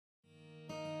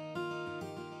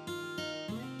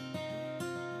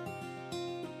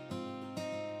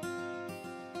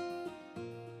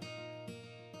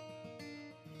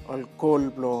All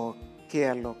call blo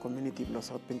care lo community blo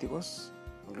South Pentecost.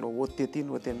 Lo wotetin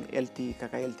wotem LT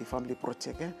kaka LT family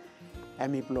project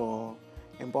ami blo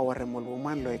empower mol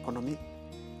woman lo economic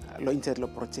lo inside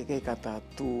lo project kata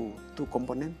two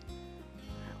component.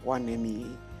 One emi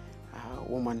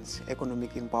woman's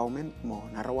economic empowerment mo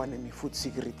narawan emi food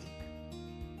security.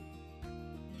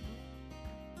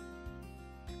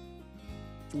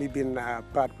 Me been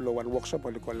part of one workshop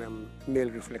what we call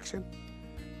male reflection.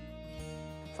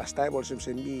 First time also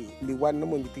say me one no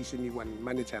me teach me one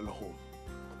manager at home.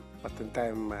 But the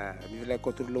time me like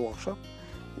go to the workshop,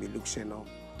 me look say no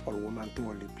all woman to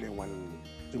only play one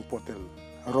important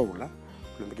role lah.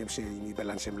 Me can say me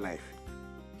balance in life.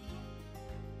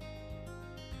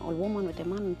 All woman with a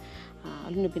man,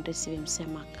 aluna been receiving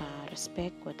some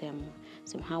respect with them,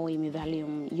 somehow we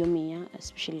value yumia,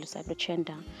 especially cyber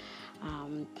gender.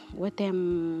 With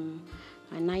them,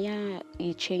 Naya,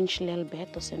 it changed a little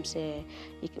bit. To some say,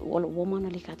 all woman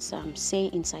only got some say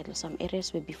inside some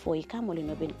areas where before he come only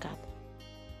no been cut.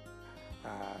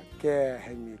 Care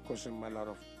had me causing a lot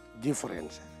of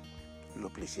difference. Lo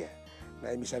please here.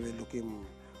 Now me say looking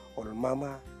all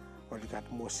mama, only got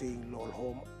more saying all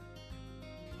home.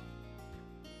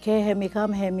 Ke hemi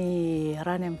kam hemi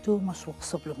ranem tu mas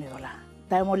workshop lo mi wala.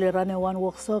 Time only run one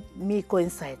workshop me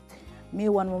coincide. Me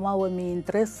one mama we me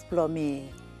interest lo me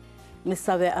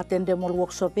sabe attend them all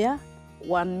workshop ya.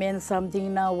 One man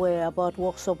something now we about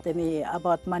workshop de me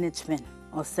about management.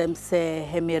 Or some say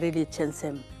hemi really change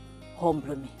him home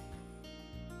lo me.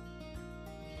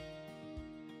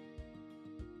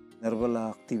 Nervala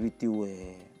activity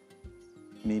we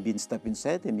me been step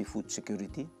inside me food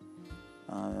security.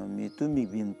 Me tu me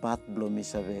been part blo me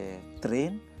save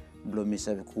train blo me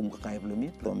save kum kakai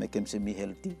blo me kem se me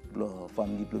healthy blo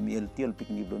family blo me healthy al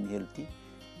picnic blo me healthy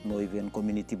no even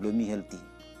community blo me healthy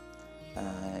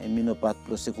me no part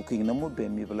blo se cooking na mo be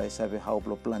me bla save how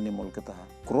blo plan mol kata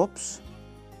crops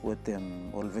with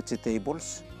them all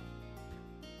vegetables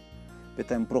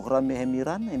betam program me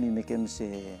hemiran me kem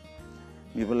se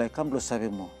me bla kam blo save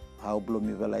mo how blo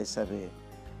me bla save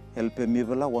help me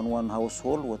bela one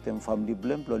household with them family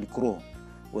blem blo likro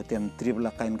with them trip la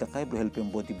kain kakai blo help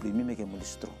them body blem me ke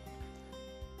molistro.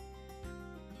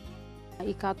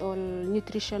 Ikat all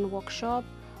nutrition workshop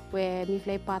where me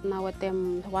play partner with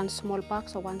them one small pack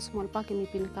me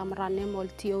pin kam ranem all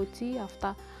TOT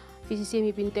after physically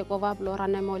me pin take over blo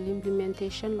ranem all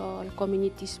implementation lo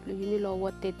communities blo me lo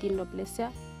what 13 lo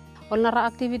blessia. All nara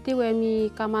activity where me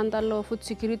command lo food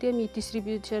security me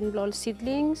distribution lo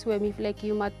seedlings where me like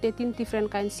you mat 13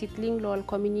 different kind seedling lo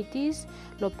communities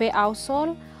lo pay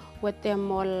household with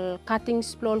them all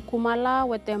cuttings lo kumala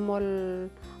with them all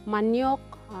maniok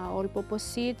all purpose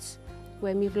seeds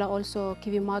where me vla also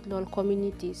give him out lo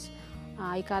communities.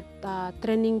 I got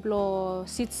training lo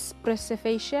seeds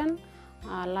preservation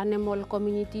learn all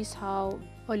communities how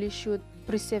all should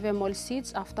preserve all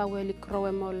seeds after we grow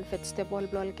all vegetable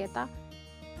blol keta.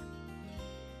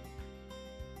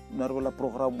 Narwala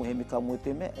program mo hemi kamu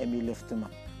teme emi left ma.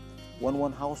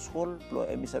 One household blo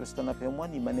emi sabestan up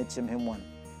hemwan I manage hemwan.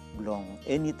 Blong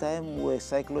anytime we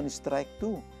cyclone strike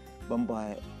too.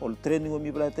 Bamba all training mi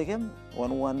bla tegem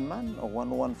one man or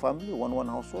one family one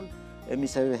household emi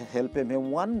sabe help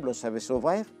hemwan blo sabe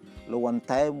survive. Lo one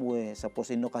time we suppose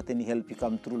no kateni help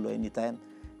come through lo anytime.